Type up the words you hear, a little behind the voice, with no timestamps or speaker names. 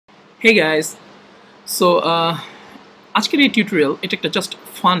Hey guys, so আজকের এই tutorial এটা একটা জাস্ট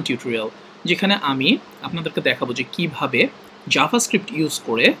ফান টিউটোরিয়াল যেখানে আমি আপনাদেরকে দেখাবো যে কিভাবে জাভাস্ক্রিপ্ট ইউজ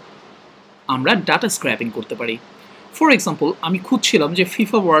করে আমরা ডাটা স্ক্র্যাপিং করতে পারি। ফর এক্সাম্পল আমি খুঁজছিলাম যে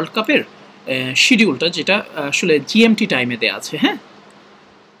ফিফা ওয়ার্ল্ড কাপের শিডিউলটা যেটা আসলে জিএমটি টাইমে দেওয়া আছে, হ্যাঁ,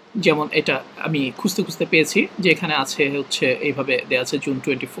 যেমন এটা আমি খুঁজতে খুঁজতে পেয়েছি যে এখানে আছে হচ্ছে এইভাবে দেওয়া আছে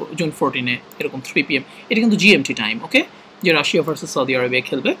জুন 14 এরকম 3 PM। এটা কিন্তু জিএমটি টাইম, ওকে, যে রাশিয়া ভার্সেস সৌদি আরবিয়া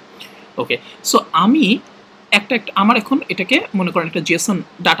খেলবে। ওকে, সো আমি আমার এখন এটাকে মনে করেন একটা জেসন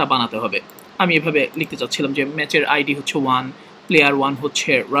ডাটা বানাতে হবে। আমি এভাবে লিখতে চাচ্ছিলাম যে ম্যাচের আইডি হচ্ছে 1, প্লেয়ার 1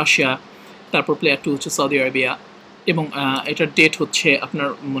 হচ্ছে রাশিয়া, তারপর প্লেয়ার 2 হচ্ছে সৌদি আরবিয়া, এবং এটার ডেট হচ্ছে আপনার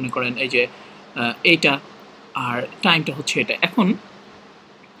মনে করেন এই যে এইটা, আর টাইমটা হচ্ছে এটা। এখন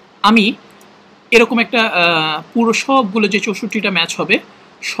আমি এরকম একটা পুরো সবগুলো যে 64টা ম্যাচ হবে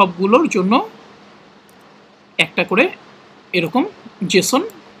সবগুলোর জন্য একটা করে এরকম জেসন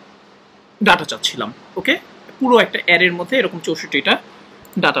ডাটা চাচ্ছিলাম। ওকে, পুরো একটা অ্যারের মধ্যে এরকম 64টা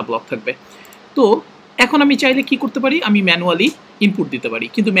ডাটা ব্লক থাকবে। তো এখন আমি চাইলে কি করতে পারি, আমি ম্যানুয়ালি ইনপুট দিতে পারি,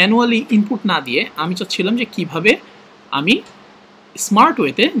 কিন্তু ম্যানুয়ালি ইনপুট না দিয়ে আমি চাচ্ছিলাম যে কিভাবে আমি স্মার্ট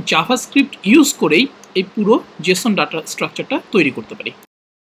ওয়েতে জাভাস্ক্রিপ্ট ইউজ করেই এই পুরো জেসন ডাটা স্ট্রাকচারটা তৈরি করতে পারি।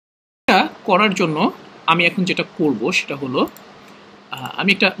 এটা করার জন্য আমি এখন যেটা করব সেটা হলো আমি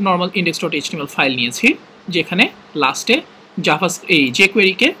একটা নর্মাল index.html ফাইল নিয়েছি যেখানে লাস্টে এই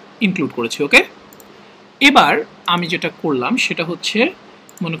jQuery-কে ইনক্লুড করেছি। ওকে, এবার আমি যেটা করলাম সেটা হচ্ছে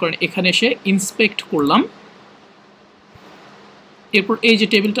মনে করেন এখানে এসে ইন্সপেক্ট করলাম, এরপর এই যে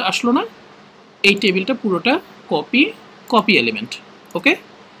টেবিলটা আসলো না, এই টেবিলটা পুরোটা কপি এলিমেন্ট। ওকে,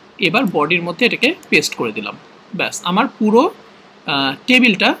 এবার বডির মধ্যে এটাকে পেস্ট করে দিলাম, ব্যাস আমার পুরো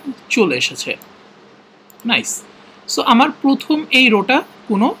টেবিলটা চলে এসেছে। নাইস। সো আমার প্রথম এই রোটা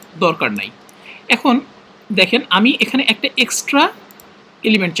কোনো দরকার নাই। এখন দেখেন আমি এখানে একটা এক্সট্রা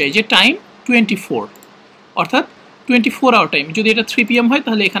এলিমেন্ট চাই যে টাইম 24, অর্থাৎ 24 আওয়ার টাইম। যদি এটা 3 PM হয়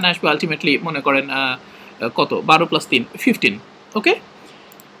তাহলে এখানে আসবে আলটিমেটলি মনে করেন কত, 12 + 3 15। ওকে,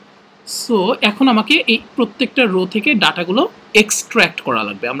 সো এখন আমাকে এই প্রত্যেকটা রো থেকে ডাটাগুলো এক্সট্র্যাক্ট করা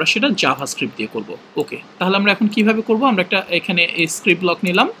লাগবে, আমরা সেটা জাভাস্ক্রিপ্ট দিয়ে করব। ওকে, তাহলে আমরা এখন কিভাবে করব, আমরা একটা এখানে এই স্ক্রিপ্ট ব্লক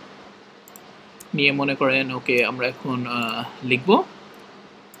নিলাম, নিয়ে মনে করেন ওকে আমরা এখন লিখব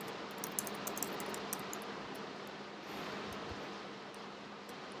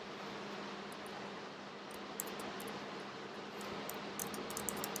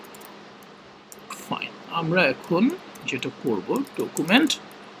ফাইন। আমরা এখন যেটা করব ডকুমেন্ট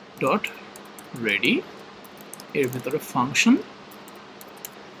ডট রেডি, এর ভিতরে ফাংশন।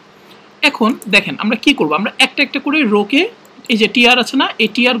 এখন দেখেন আমরা কি করব, আমরা একটা একটা করে রোকে এই যে টিআর আছে না, এই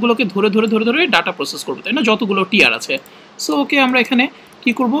টিআরগুলোকে ধরে ধরে ধরে ধরে ডাটা প্রসেস করবো, তাই না, যতগুলো টিআর আছে। সো ওকে, আমরা এখানে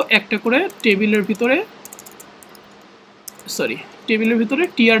কি করব, একটা করে টেবিলের ভিতরে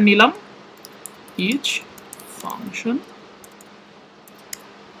টিআর নিলাম, ইচ ফাংশন।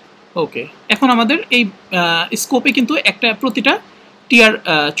 ওকে, এখন আমাদের এই স্কোপে কিন্তু একটা প্রতিটা টিআর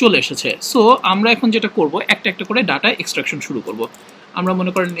চলে এসেছে। সো আমরা এখন যেটা করব একটা একটা করে ডাটা এক্সট্রাকশন শুরু করব। আমরা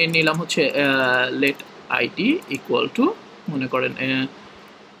মনে করেন নিলাম হচ্ছে লেট আইডি ইকুয়াল টু মনে করেন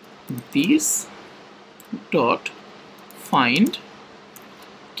দিস ডট ফাইন্ড,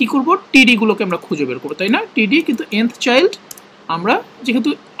 কি করব, টিডি গুলোকে আমরা খুঁজে বের করবো, তাই না, টিডি, কিন্তু nth চাইল্ড আমরা যেহেতু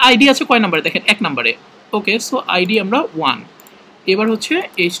আইডি আছে কয় নাম্বারে, দেখেন 1 নম্বরে। ওকে, সো আইডি আমরা 1। এবার হচ্ছে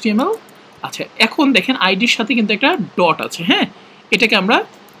HTML। আচ্ছা, এখন দেখেন আইডির সাথে কিন্তু একটা ডট আছে, হ্যাঁ, এটাকে আমরা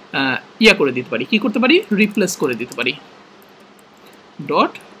ইয়া করে দিতে পারি, কি করতে পারি, রিপ্লেস করে দিতে পারি।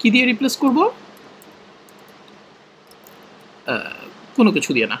 ডট কি দিয়ে রিপ্লেস করব, কোনো কিছু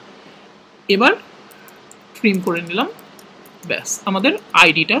দিয়ে না। এবার ট্রিম করে নিলাম, ব্যাস আমাদের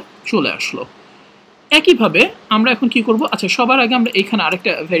আইডিটা চলে আসলো। একইভাবে আমরা এখন কি করব, আচ্ছা সবার আগে আমরা এখানে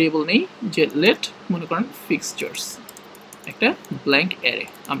আরেকটা ভ্যারিয়েবল নেই যে লেট মনে করেন ফিক্সচার্স, একটা ব্ল্যাঙ্ক অ্যারে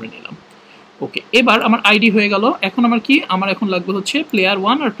আমরা নিলাম। ওকে, এবার আমার আইডি হয়ে গেল। এখন আমার কি, আমার এখন লাগবে হচ্ছে প্লেয়ার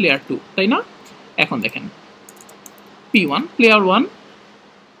 1 আর প্লেয়ার 2, তাই না। এখন দেখেন P1 প্লেয়ার 1,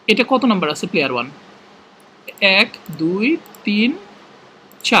 এটা কত নাম্বার আছে, প্লেয়ার 1 1 2 3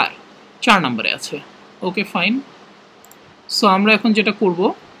 4 নম্বরে আছে। Okay fine. সো আমরা এখন যেটা করব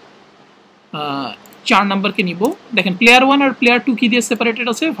 4 নাম্বারকে নিব। দেখেন প্লেয়ার 1 আর প্লেয়ার 2 কি দিয়ে সেপারেটেড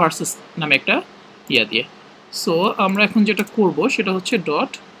আছে, ভার্সেস নামে একটা ইয়া দিয়ে। সো আমরা এখন যেটা করব সেটা হচ্ছে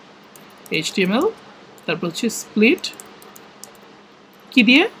ডট HTML, তারপর হচ্ছে স্প্লিট কি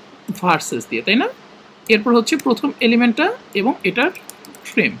দিয়ে, ভার্সেস দিয়ে, তাই না। এরপর হচ্ছে প্রথম এলিমেন্টটা এবং এটার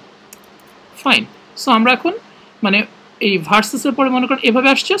ট্রিম। ফাইন। সো আমরা এখন মানে এই ভার্সেসের পরে মনে করেন এভাবে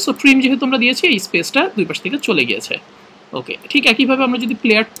আসছে। সো ট্রিম যেহেতু আমরা দিয়েছি এই স্পেসটা দুই পাশ থেকে চলে গিয়েছে। ওকে, ঠিক একইভাবে আমরা যদি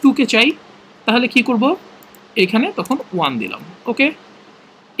প্লেয়ার 2 কে চাই তাহলে কি করব, এখানে তখন 1 দিলাম। ওকে,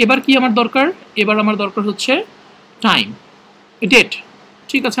 এবার কি আমার দরকার, এবার আমার দরকার হচ্ছে টাইম, ডেট।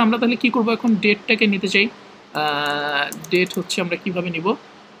 ঠিক আছে, আমরা তাহলে কি করব এখন, ডেটটাকে নিতে চাই। ডেট হচ্ছে আমরা কিভাবে নিব,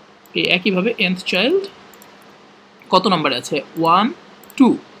 এই একইভাবে nth চাইল্ড কত নাম্বারে আছে, 1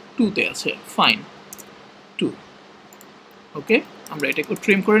 2 2তে আছে, ফাইন 2। ওকে, আমরা এটাকে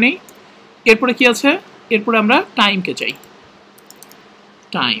ট্রিম করে নেই। এরপরে কি আছে, এরপরে আমরা টাইমকে চাই,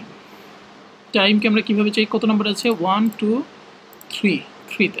 টাইমকে আমরা কিভাবে চাই, কত নাম্বার আছে, 1 2 3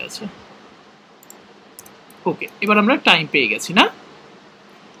 3তে আছে। ওকে, এবার আমরা টাইম পেয়ে গেছি না।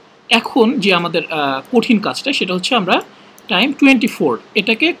 এখন যে আমাদের কঠিন কাজটা সেটা হচ্ছে আমরা টাইম 24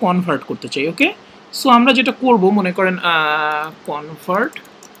 এটাকে কনভার্ট করতে চাই। ওকে, সো আমরা যেটা করব, মনে করেন কনভার্ট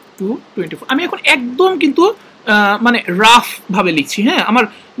টু 24। আমি এখন একদম কিন্তু মানে রাফ ভাবে লিখছি, হ্যাঁ, আমার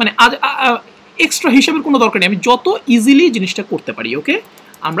মানে এক্সট্রা হিসাবের কোনো দরকার নেই, আমি যত ইজিলি জিনিসটা করতে পারি। ওকে,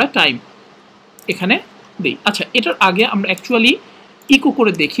 আমরা টাইম এখানে দিই। আচ্ছা, এটার আগে আমরা অ্যাকচুয়ালি ইকো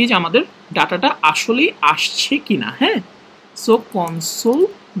করে দেখি যে আমাদের ডাটাটা আসলেই আসছে কিনা। হ্যাঁ, সো কনসোল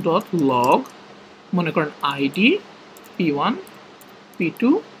ডট লগ, মনে করেন আইডি p1 p2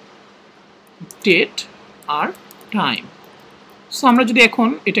 ডেট আর টাইম। সো আমরা যদি এখন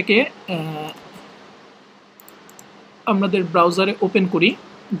এটাকে আমাদের ব্রাউজারে ওপেন করি,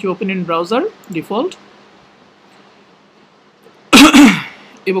 যে ওপেন ইন ব্রাউজার ডিফল্ট,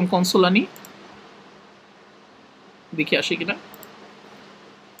 এবং কনসোল আনি, দেখি আসে কিনা।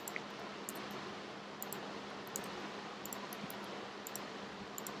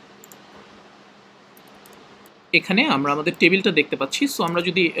 এখানে আমরা আমাদের টেবিলটা দেখতে পাচ্ছি। সো আমরা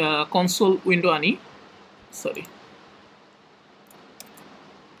যদি কনসোল উইন্ডো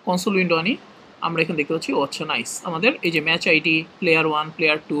আনি, আমরা এখানে দেখতে পাচ্ছি, ও আচ্ছা নাইস, আমাদের এই যে match ID, player 1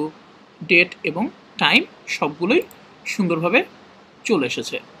 player 2 date এবং টাইম সবগুলোই সুন্দরভাবে চলে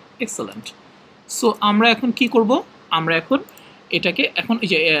এসেছে। এক্সেলেন্ট। সো আমরা এখন কি করব, আমরা এখন এটাকে এখন এই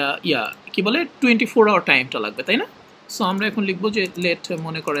যে কি বলে 24 আওয়ার টাইমটা লাগবে, তাই না। সো আমরা এখন লিখবো যে লেট,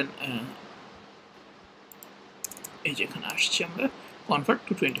 মনে করেন এই যে এখানে আসছে আমরা কনভার্ট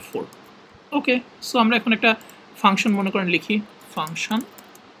টু 24। ওকে, সো আমরা এখন একটা ফাংশন মনে করেন লিখি, ফাংশন,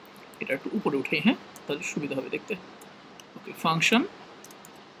 এটা একটু উপরে উঠে, হ্যাঁ, তাহলে সুবিধা হবে দেখতে। ওকে, ফাংশন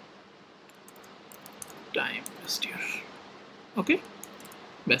টাইম স্টিয়ার। ওকে,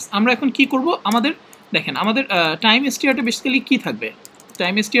 ব্যাস, আমরা এখন কি করব, আমাদের দেখেন আমাদের টাইম স্টিয়ারটা বেসিক্যালি কি থাকবে,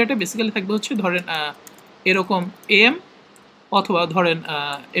 টাইম স্টিয়ারটা বেসিক্যালি থাকবে হচ্ছে ধরেন এরকম AM, অথবা ধরেন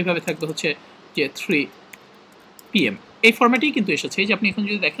এভাবে থাকবে হচ্ছে যে 3 PM, এই ফরম্যাটেই কিন্তু এসেছে। এই যে আপনি এখন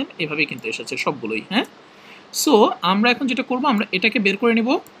যদি দেখেন এভাবেই কিন্তু এসেছে সবগুলোই। হ্যাঁ, সো আমরা এখন যেটা করব, আমরা এটাকে বের করে নেব,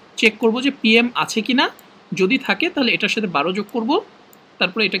 চেক করব যে PM আছে কিনা, যদি থাকে তাহলে এটার সাথে 12 যোগ করব,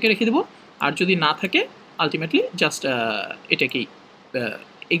 তারপরে এটাকে রেখে দেব, আর যদি না থাকে আলটিমেটলি জাস্ট এটাকেই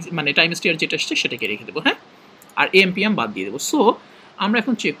মানে টাইম স্টিয়ার যেটা আসছে সেটাকে রেখে দেবো। হ্যাঁ, আর AM PM বাদ দিয়ে দেবো। সো আমরা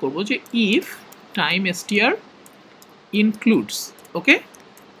এখন চেক করব যে if time stair includes, okay,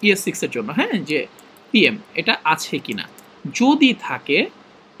 ES6 এর জন্য, হ্যাঁ, যে PM এটা আছে কিনা, যদি থাকে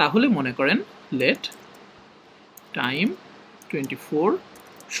তাহলে মনে করেন লেট টাইম 24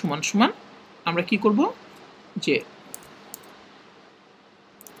 সমান সমান আমরা কি করব, যে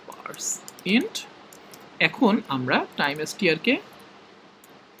পার্সেন্ট, এখন আমরা টাইম স্টিয়ারকে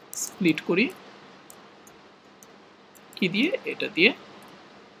স্প্লিট করি কি দিয়ে, এটা দিয়ে,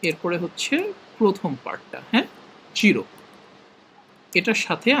 এরপরে হচ্ছে প্রথম পার্টটা, হ্যাঁ 0, এটার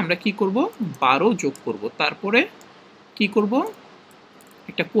সাথে আমরা কি করব 12 যোগ করব, তারপরে কি করব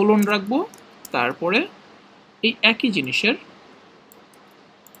একটা কোলন রাখবো, তারপরে এই একই জিনিসের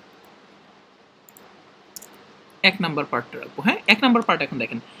 1 নাম্বার পার্টটা রাখবো। হ্যাঁ, 1 নাম্বার পার্ট এখন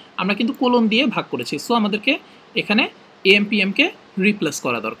দেখেন আমরা কিন্তু কোলন দিয়ে ভাগ করেছি, সো আমাদেরকে এখানে AM PM কে রিপ্লেস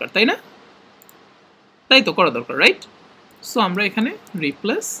করা দরকার, তাই না, তাই তো করা দরকার, রাইট। সো আমরা এখানে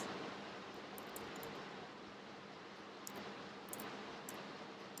রিপ্লেস,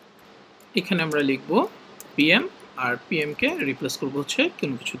 এখানে আমরা লিখব PM, আর PM কে রিপ্লেস করব হচ্ছে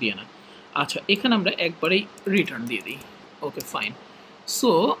কোনো কিছু দিয়ে না। আচ্ছা, এখানে আমরা একবারেই রিটার্ন দিয়ে দিই। ওকে, ফাইন।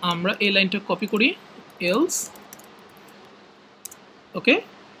 সো আমরা এই লাইনটা কপি করি, এলস, ওকে,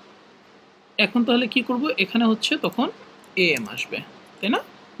 এখন তাহলে কি করব, এখানে হচ্ছে তখন AM আসবে, তাই না,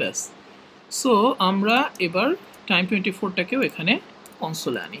 ব্যাস। সো আমরা এবার টাইম 24টাকেও এখানে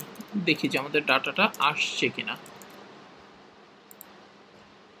কনসোলে আনি, দেখি যে আমাদের ডাটাটা আসছে কিনা।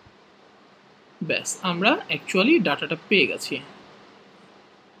 ব্যাস, আমরা অ্যাকচুয়ালি ডাটাটা পেয়ে গেছি।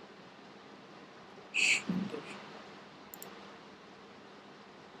 সুন্দর।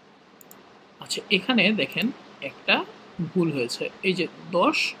 আচ্ছা, এখানে দেখেন একটা ভুল হয়েছে, এই যে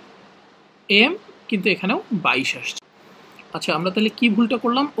 10 AM কিন্তু এখানেও 22 আসছে। আচ্ছা, আমরা তাহলে কি ভুলটা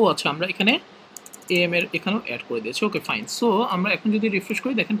করলাম, ও আচ্ছা, আমরা এখানে এম এর এখানেও অ্যাড করে দিয়েছে। Okay fine. সো আমরা এখন যদি রিফ্রেশ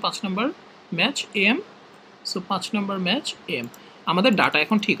করি দেখেন 5 number match M. So 5 number match M, আমাদের ডাটা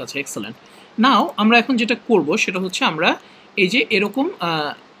এখন ঠিক আছে, এক্সেলেন্ট। নাও আমরা এখন যেটা করব সেটা হচ্ছে আমরা এই যে এরকম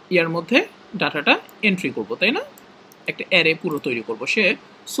ইয়ার মধ্যে ডাটাটা এন্ট্রি করব, তাই না? একটা অ্যারে পুরো তৈরি করব সে।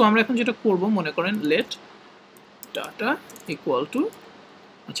 সো আমরা এখন যেটা করব মনে করেন লেট ডাটা ইকুয়াল টু,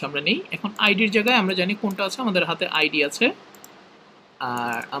 আচ্ছা আমরা নেই এখন আইডির জায়গায়, আমরা জানি কোনটা আছে, আমাদের হাতে আইডি আছে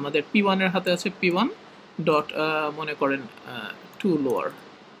আর আমাদের P1 এর হাতে আছে P1 ডট মনে করেন টু লোয়ার,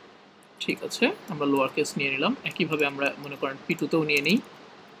 ঠিক আছে আমরা লোয়ার কেস নিয়ে নিলাম। একইভাবে আমরা মনে করেন P2 তেও নিয়ে নিই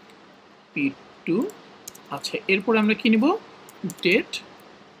P2। আচ্ছা এরপরে আমরা কি নিব, ডেট,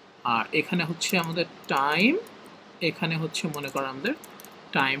 আর এখানে হচ্ছে আমাদের টাইম, এখানে হচ্ছে মনে করেন আমাদের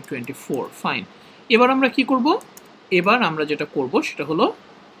টাইম 24। ফাইন। এবার আমরা কি করব, এবার আমরা যেটা করব সেটা হলো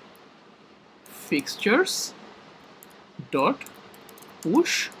ফিক্সচার্স ডট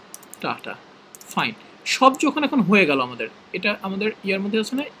পুশ ডাটা। ফাইন। সব যখন এখন হয়ে গেল আমাদের, এটা আমাদের ইয়ার মধ্যে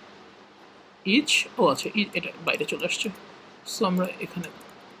আছে না ইচ, ও আচ্ছা এটা বাইরে চলে আসছে। সো আমরা এখানে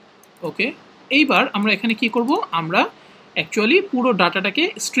ওকে। এইবার আমরা এখানে কি করব, আমরা অ্যাকচুয়ালি পুরো ডাটাটাকে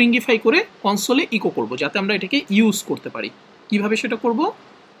স্ট্রিংগিফাই করে কনসোলে ইকো করব যাতে আমরা এটাকে ইউজ করতে পারি। কিভাবে সেটা করব,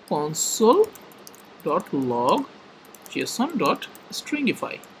 console dot log Jason dot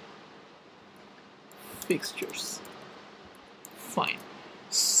স্ট্রিংগিফাই ফিক্সচার্স। Fine.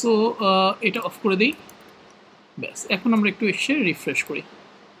 So এটা অফ করে দিই। ব্যাস এখন আমরা একটু এসে রিফ্রেশ করি,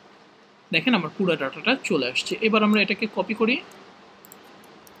 দেখেন আমার পুরো ডাটাটা চলে আসছে। এবার আমরা এটাকে কপি করি,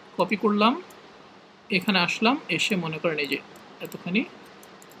 কপি করলাম, এখানে আসলাম, এসে মনে করেন এই যে এতখানি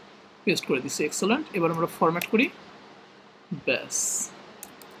পেস্ট করে দিচ্ছি, এক্সেলেন্ট। এবার আমরা ফরম্যাট করি, ব্যাস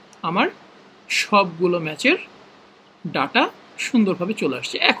আমার সবগুলো ম্যাচের ডাটা সুন্দরভাবে চলে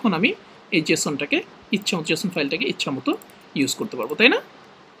আসছে। এখন আমি এই জেসনটাকে জেসন ফাইলটাকে ইচ্ছা মতো ইউজ করতে পারবো, তাই না?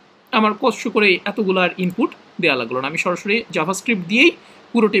 আমার কষ্ট করে এতগুলো আর ইনপুট দেওয়া লাগলো না, আমি সরাসরি জাভাস্ক্রিপ্ট দিয়েই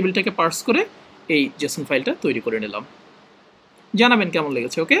পুরো টেবিলটাকে পার্স করে এই জেসন ফাইলটা তৈরি করে নিলাম। জানাবেন কেমন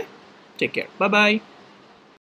লেগেছে। ওকে, টেক কেয়ার, বাই বাই।